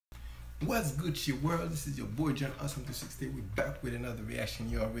What's good, shit world? This is your boy John Awesome 260. We back with another reaction.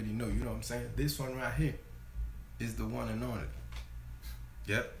 You already know, you know what I'm saying? This one right here is the one and only.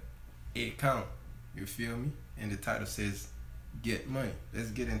 Yep, Akon. You feel me? And the title says Get Money. Let's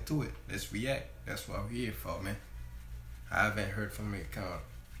get into it. Let's react. That's what we're here for, man. I haven't heard from Akon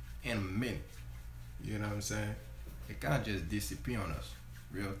in a minute. You know what I'm saying? Akon just disappear on us.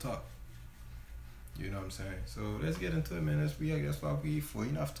 Real talk. You know what I'm saying? So let's get into it, man. Let's react. That's what we here for.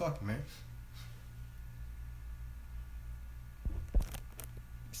 Enough talking, man.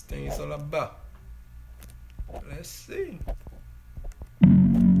 This thing is all about. Let's see.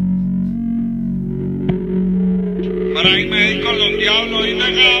 Para irme con los diablos y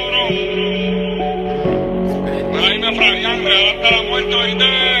de cabrón. Para irme a Fabián, hasta la muerte y de.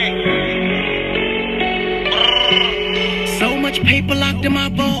 So much paper locked in my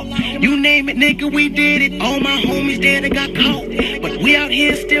vault. You name it, nigga, we did it. All my homies dead and got caught, but we out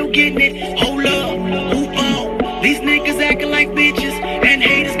here still getting it. Hold up, who fault? These niggas acting like bitches, and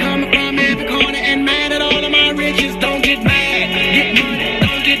haters coming from every corner and mad at all of my riches. Don't get mad, get money.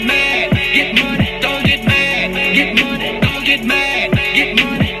 Don't get mad, get money. Don't get mad, get money. Don't get mad, get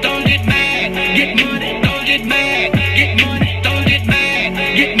money. Don't get mad, get money. Don't get mad, get money. Don't get mad,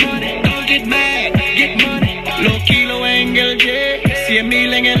 get money. Don't get mad, get money. Los kilos en el jet,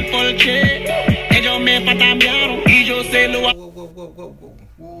 100,000 en el Porsche. Ellos me patamearon y yo se lo.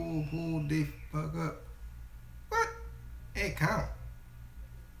 Whoa, hold the fuck up. What? Akon.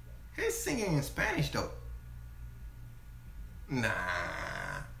 He's singing in Spanish though. Nah.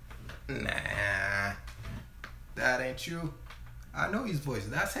 That ain't true. I know his voice.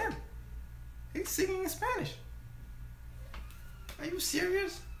 That's him. He's singing in Spanish. Are you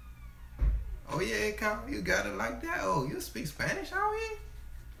serious? Oh yeah, Akon, you got it like that? Oh, you speak Spanish out here?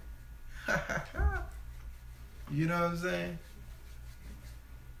 You know what I'm saying?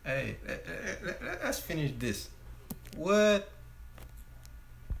 Hey, let's finish this. What?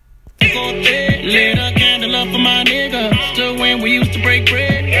 Lit a candle up for my nigga. Still when we used to break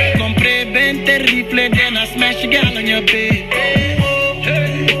bread. Compré 20 rifles, then I smashed a gal on your bed.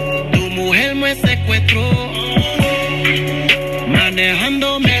 Tu mujer me secuestró,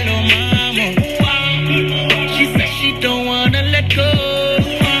 manejándome lo mamo. She said she don't wanna let go.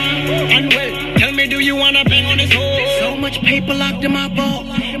 Anuel, tell me, do you wanna bang on this hole? So much paper locked in my vault.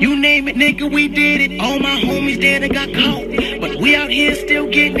 You name it, nigga, we did it. All my homies dead and got caught, but we out here still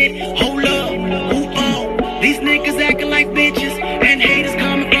getting it. Hold up, who fault? These niggas acting like bitches, and haters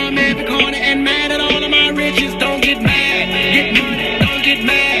coming from every corner and mad at all of my riches. Don't get mad, get money. Don't get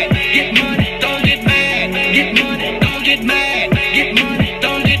mad, get money. Don't get mad, get money. Don't get mad, get money.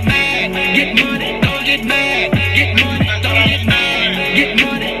 Don't get mad, get money. Don't get mad, get money. Don't get mad, get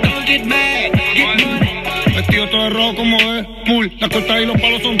money. Don't get mad, get money. Vestido todo de rojo como es full. La corta y los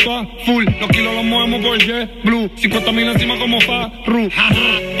palos son todas full. Los kilos los movemos por jet blue. 50,000 encima como Farru.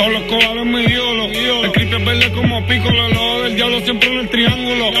 Todos los cobardes mi ídolo. El clip es verde como Piccolo. El ojo del diablo siempre en el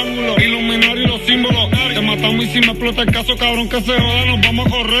triángulo. Iluminar y los símbolos. Te matamos y si me explota el caso, cabrón, que se joda, nos vamos a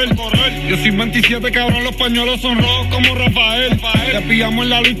correr. Yo soy 27, cabrón, los pañuelos son rojos como Rafael. Te pillamos en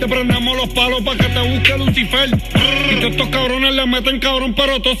la luz y te prendemos los palos para que te busque Lucifer. Y todos estos cabrones le meten cabrón,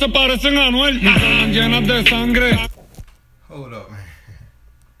 pero todos se parecen a Anuel. Y están llenas de sangre. Hold up, man.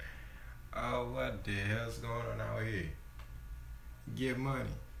 Oh, what the hell's going on out here? Get money.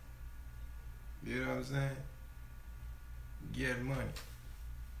 You know what I'm saying? Get money.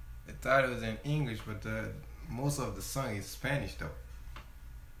 The title is in English, but most of the song is Spanish though.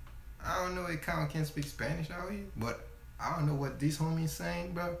 I don't know if Akon can speak Spanish out here, but I don't know what this homie is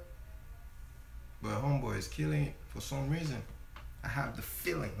saying, bro. But homeboy is killing it for some reason. I have the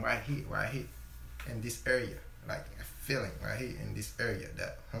feeling right here, in this area. Like a feeling right here in this area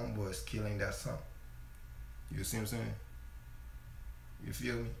that homeboy is killing that song. You see what I'm saying? You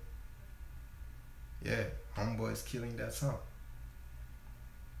feel me? Yeah, homeboy is killing that song.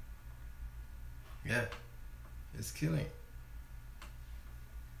 Yeah, it's killing.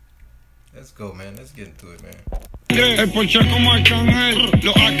 Let's go, man. Let's get into it, man. El Porsche como Arcángel,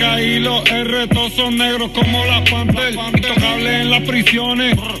 los AK y los R todos son negros como la Panther. Intocables en las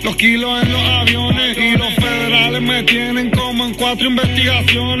prisiones, los kilos en los aviones y los federales me tienen como en 4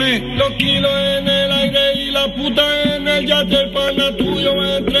 investigaciones. Los kilos en el aire y la puta en el yate. El pana tuyo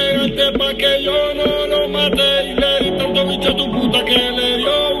me entregaste pa' que yo no lo mate y le di tanto bicho a tu puta que le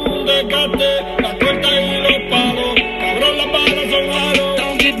dio un desgaste. La corta y los palos, cabrón, las balas son malos.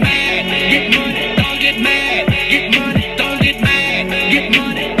 Don't get mad, get money. Don't get mad, get money. Don't get mad, get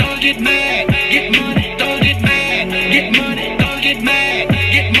money. Don't get mad, get money. Don't get mad, get money. Don't get mad,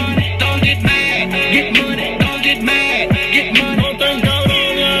 get money. Don't get mad, get money. Don't get mad, get money. No te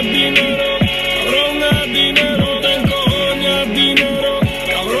encabrones, dinero.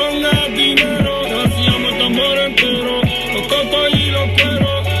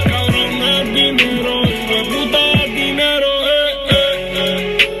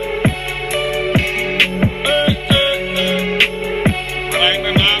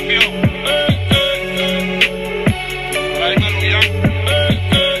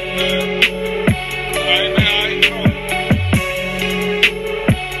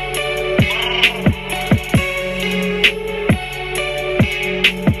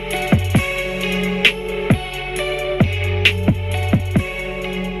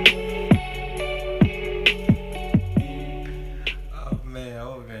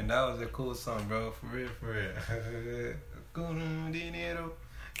 over, man. That was a cool song, bro. For real, for real. Con dinero,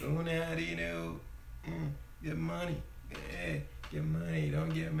 con dinero. Get money. Yeah, get money.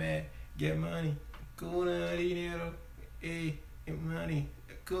 Don't get mad. Get money. Con dinero. Hey, get money.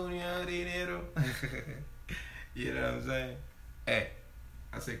 Con dinero. You know what I'm saying? Hey,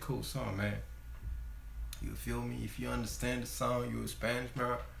 that's a cool song, man. You feel me? If you understand the song, you a Spanish,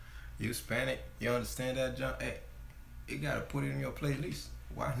 bro. You Hispanic, you understand that, John? Hey, you gotta put it in your playlist.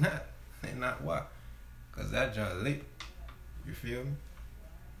 Why not? And not why? Cause that John lit. You feel me?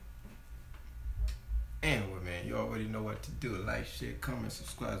 Anyway, man, you already know what to do. Like, share, comment,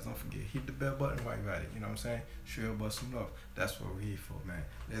 subscribe. Don't forget, hit the bell button while you got it. You know what I'm saying? Show your boss some love. That's what we're here for, man.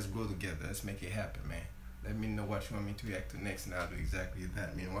 Let's grow together. Let's make it happen, man. Let me know what you want me to react to next, and I'll do exactly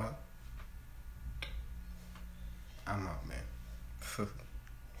that. Meanwhile, I'm out, man.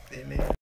 Amen.